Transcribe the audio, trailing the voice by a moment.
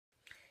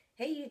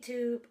Hey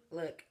YouTube,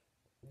 look,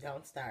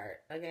 don't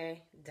start,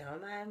 okay?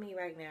 Don't mind me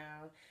right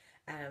now.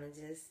 I'm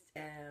just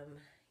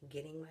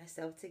getting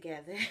myself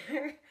together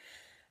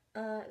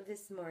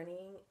this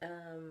morning.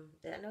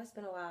 I know it's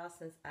been a while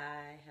since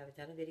I have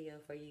done a video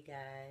for you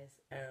guys,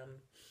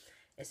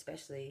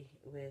 especially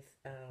with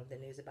the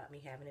news about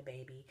me having a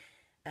baby.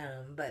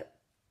 But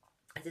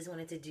I just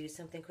wanted to do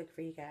something quick for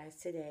you guys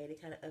today to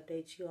kind of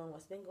update you on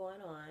what's been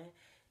going on.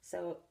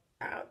 So,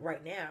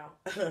 right now,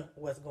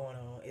 what's going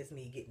on is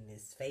me getting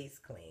this face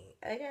clean.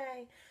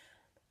 Okay.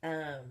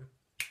 Um.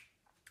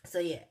 So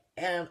yeah.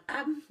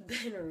 I've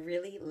been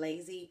really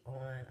lazy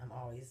on. I'm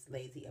always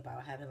lazy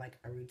about having like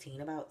a routine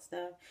about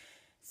stuff.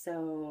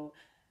 So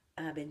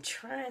I've been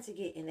trying to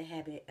get in the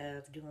habit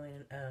of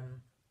doing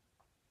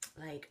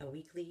like a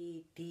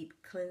weekly deep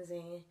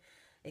cleansing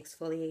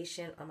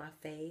exfoliation on my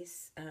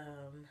face.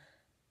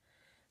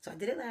 So I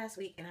did it last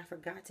week and I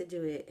forgot to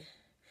do it,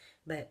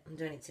 but I'm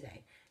doing it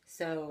today.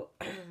 So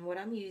what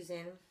I'm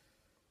using,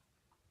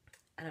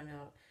 I don't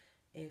know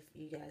if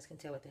you guys can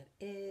tell what that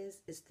is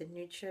the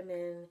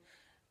Nutrimin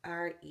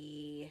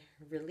RE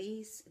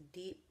Release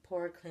Deep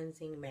Pore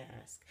Cleansing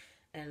Mask.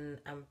 And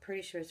I'm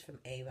pretty sure it's from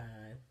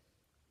Avon.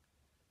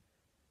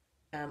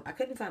 I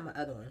couldn't find my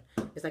other one.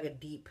 It's like a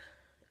deep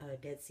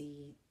Dead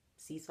sea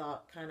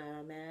salt kind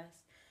of mask.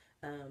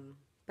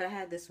 But I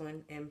had this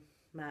one in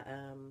my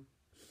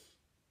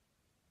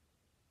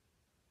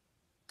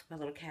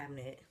little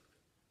cabinet.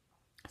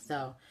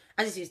 So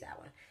I just used that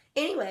one.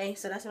 Anyway,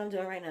 so that's what I'm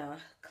doing right now.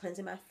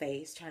 Cleansing my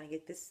face, trying to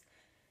get this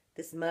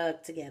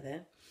mug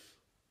together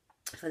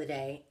for the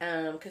day.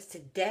 Because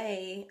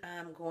today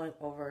I'm going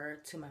over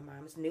to my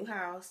mom's new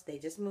house. They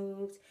just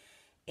moved,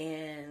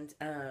 and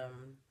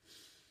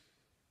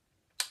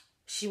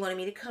she wanted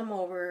me to come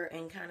over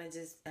and kind of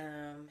just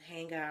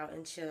hang out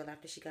and chill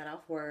after she got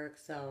off work.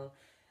 So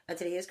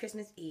today is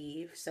Christmas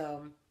Eve,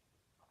 so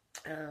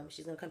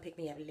she's gonna come pick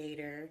me up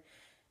later,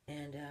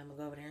 and we'll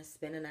go over there and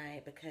spend the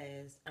night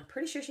because I'm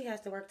pretty sure she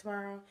has to work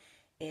tomorrow,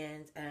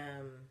 and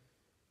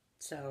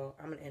so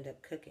I'm gonna end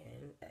up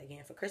cooking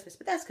again for Christmas,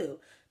 but that's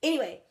cool.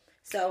 Anyway,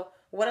 so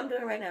what I'm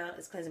doing right now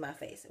is cleansing my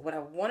face. What I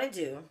want to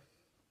do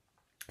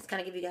is kind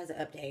of give you guys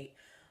an update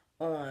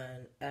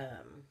on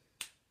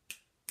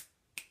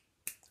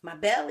my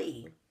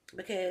belly,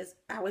 because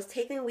I was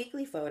taking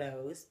weekly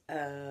photos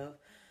of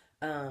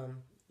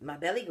my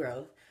belly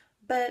growth,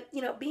 but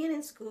you know, being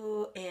in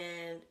school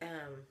and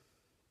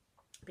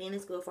being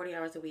in school 40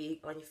 hours a week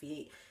on your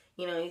feet,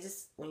 you know, you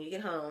just, when you get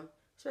home,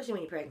 especially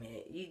when you're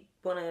pregnant, you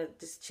want to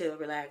just chill,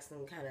 relax,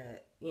 and kind of,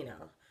 you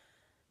know,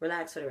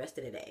 relax for the rest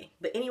of the day.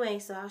 But anyway,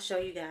 so I'll show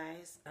you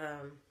guys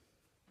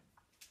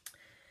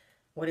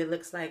what it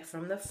looks like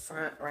from the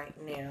front right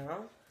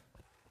now.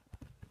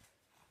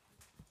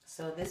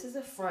 So this is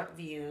a front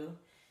view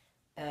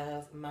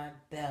of my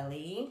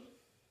belly,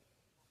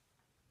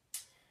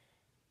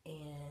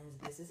 and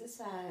this is a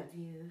side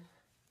view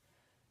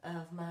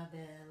of my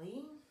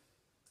belly.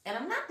 And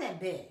I'm not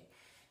that big,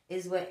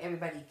 is what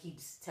everybody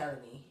keeps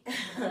telling me.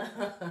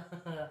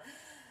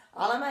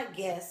 All of my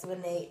guests,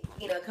 when they,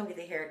 you know, come get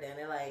their hair done,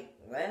 they're like,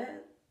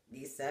 what?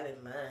 These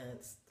 7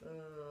 months?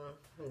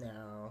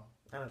 No,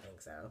 I don't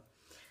think so.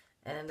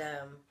 And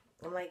I'm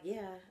like,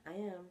 yeah, I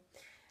am.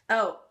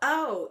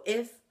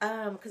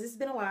 Because it's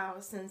been a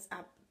while since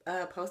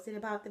I posted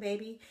about the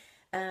baby.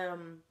 I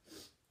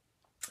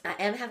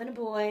am having a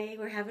boy.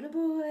 We're having a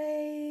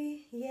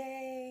boy.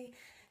 Yay.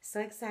 So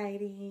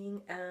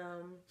exciting.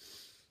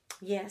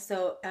 Yeah,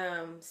 so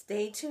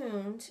stay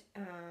tuned.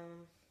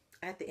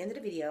 At the end of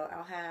the video,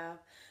 I'll have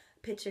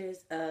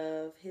pictures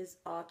of his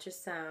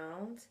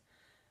ultrasound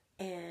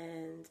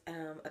and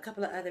a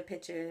couple of other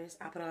pictures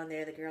I'll put on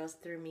there. The girls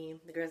threw me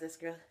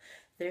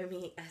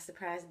a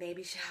surprise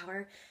baby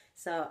shower.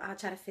 So I'll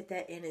try to fit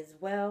that in as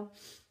well.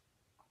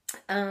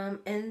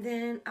 And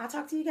then I'll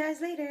talk to you guys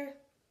later.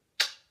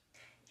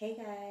 Hey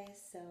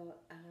guys, so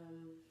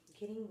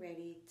getting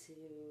ready to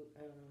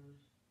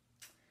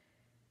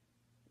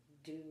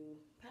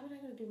probably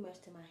not gonna do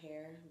much to my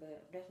hair,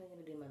 but I'm definitely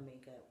gonna do my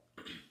makeup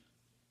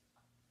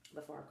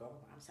before I go to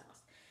mom's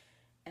house.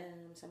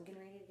 So I'm getting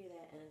ready to do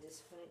that, and I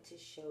just wanted to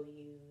show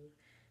you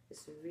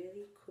this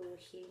really cool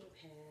heating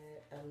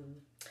pad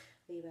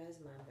Levi's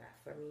mom got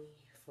for me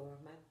for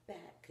my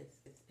back because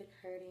it's been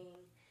hurting.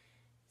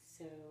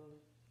 So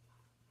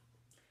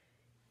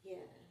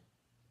yeah,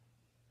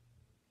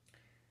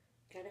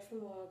 got it from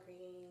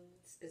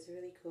Walgreens. It's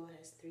really cool. It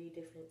has 3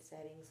 different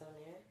settings on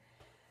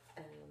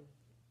there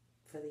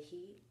for the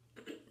heat.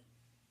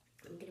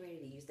 I'm getting ready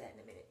to use that in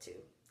a minute too.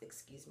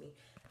 Excuse me.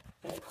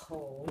 Got a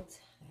cold.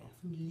 I got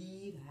from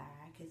Levi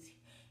because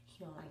he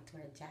don't like to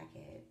wear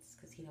jackets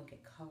because he don't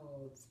get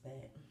colds,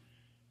 but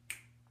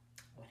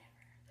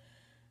whatever.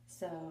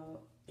 So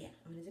yeah,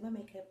 I'm gonna do my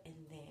makeup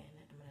and then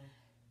I'm gonna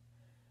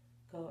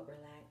go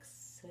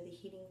relax with the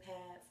heating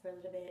pad for a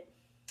little bit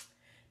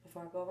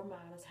before I go over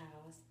Mama's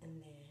house,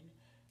 and then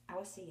I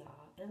will see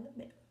y'all in a little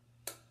bit.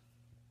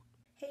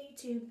 Hey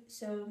YouTube,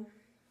 so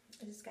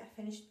I just got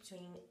finished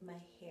doing my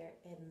hair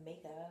and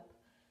makeup.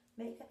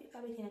 Makeup, you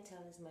probably can't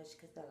tell as much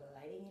because the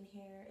lighting in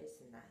here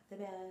is not the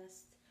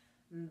best.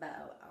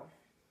 But wow.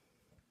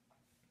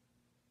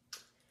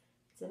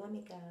 Did my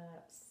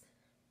makeups,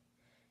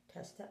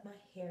 touched up my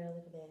hair a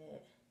little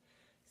bit.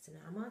 So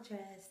now I'm all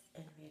dressed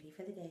and ready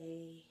for the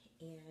day.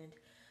 And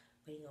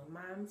waiting on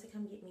mom to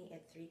come get me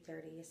at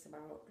 3:30. It's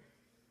about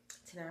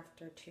 10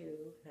 after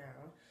 2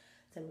 now.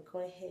 So I'm going to go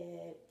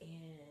ahead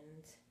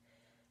and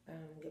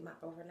get my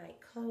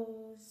overnight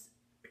clothes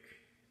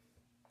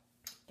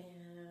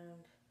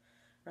and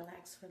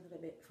relax for a little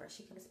bit before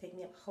she comes to pick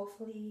me up.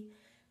 Hopefully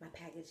my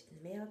package in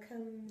the mail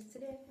comes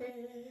today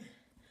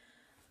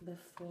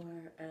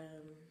before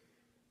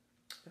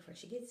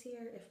she gets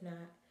here. If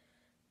not,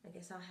 I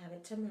guess I'll have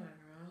it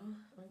tomorrow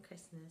on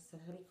Christmas, so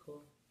that'll be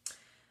cool.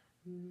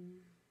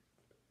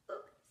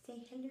 Oh, say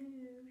hello.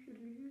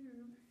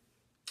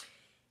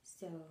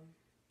 So,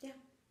 yeah,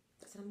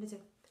 that's what I'm gonna do.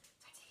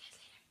 Talk to you guys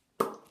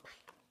later.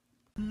 Bye.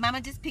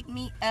 Mama just picked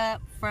me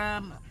up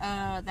from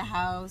the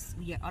house.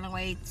 We are on our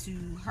way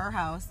to her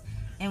house,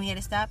 and we had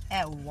to stop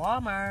at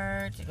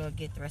Walmart to go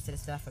get the rest of the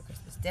stuff for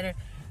Christmas dinner.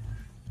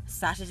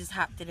 Sasha just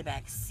hopped in the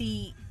back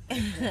seat.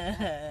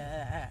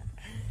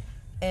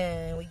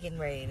 And we getting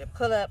ready to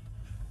pull up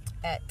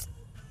at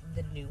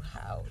the new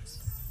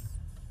house.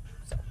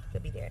 So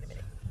we'll be there in a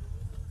minute.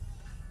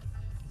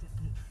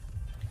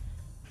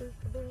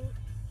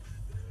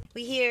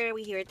 We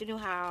here at the new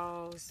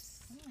house.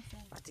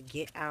 About to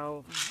get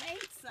out.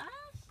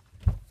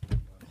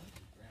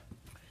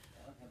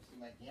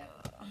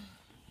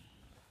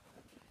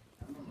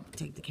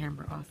 Take the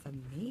camera off of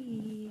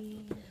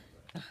me.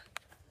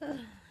 What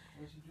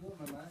you doing,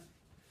 my man?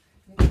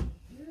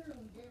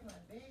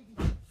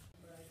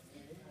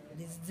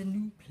 This is the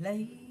new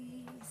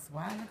place.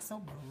 Why it looks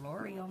so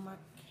blurry on my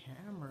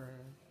camera?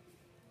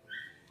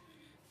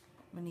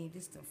 I'm gonna need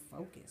this to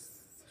focus.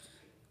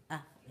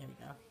 Ah, there we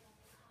go.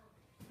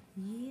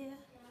 Yeah.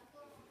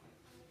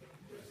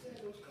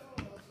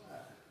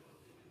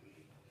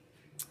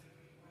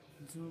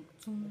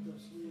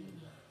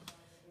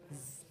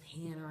 Just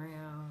pan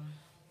around.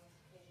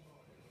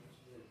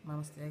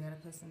 Mama still gotta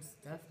put some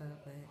stuff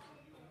up, but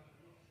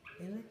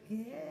it look good.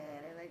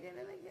 It look good.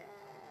 It look good.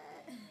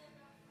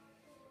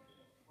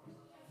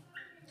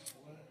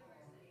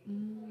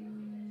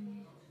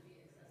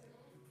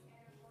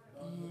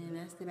 And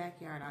that's the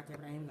backyard out there,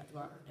 but I ain't got to go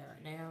out there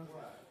right now.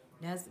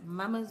 That's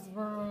Mama's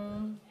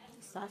room.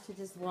 Sasha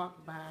just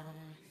walked by.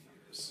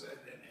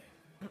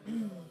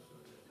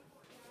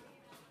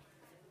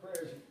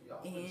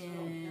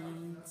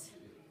 And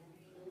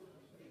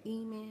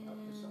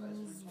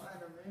Eman's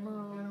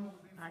room,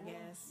 I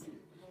guess.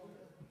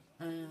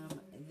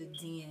 The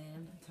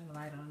den. Turn the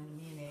light on in a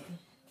minute.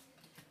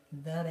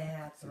 The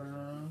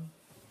bathroom.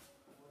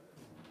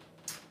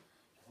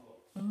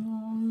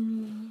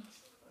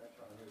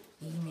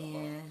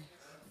 Eman.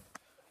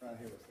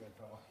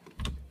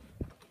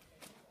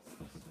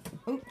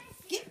 Oh,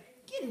 get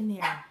in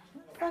there.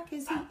 What the fuck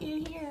is he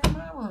in here in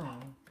my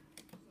room?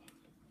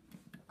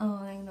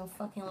 Oh, ain't no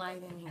fucking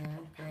light in here.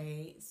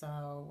 Great.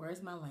 So,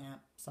 where's my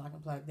lamp? So I can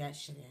plug that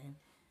shit in.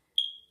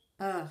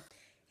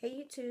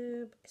 Hey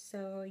YouTube.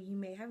 So, you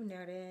may have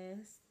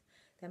noticed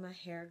that my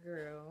hair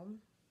grew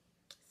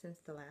since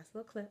the last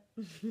little clip.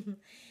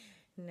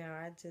 No,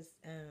 I just,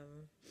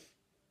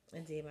 I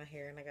did my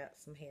hair and I got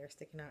some hair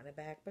sticking out in the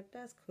back. But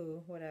that's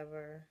cool.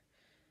 Whatever.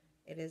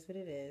 It is what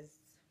it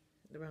is.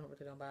 The round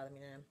really don't bother me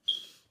now.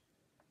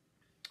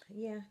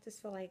 Yeah,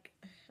 just feel like,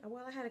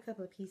 well, I had a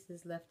couple of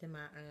pieces left in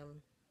my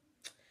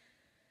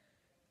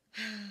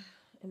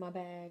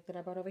bag that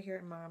I brought over here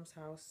at Mom's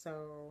house.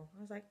 So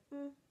I was like,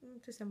 do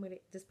something with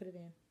it. Just put it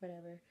in.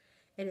 Whatever.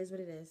 It is what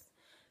it is.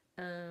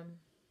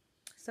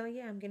 So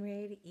yeah, I'm getting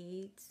ready to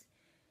eat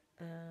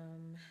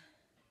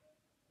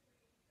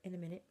in a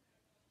minute.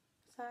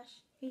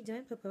 Sash, he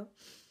done poo-poo.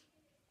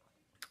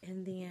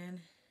 And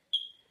then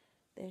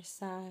there's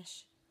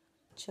Sash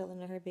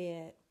chilling in her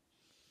bed.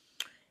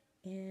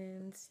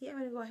 And yeah, I'm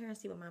gonna go out here and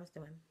see what Mom's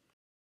doing.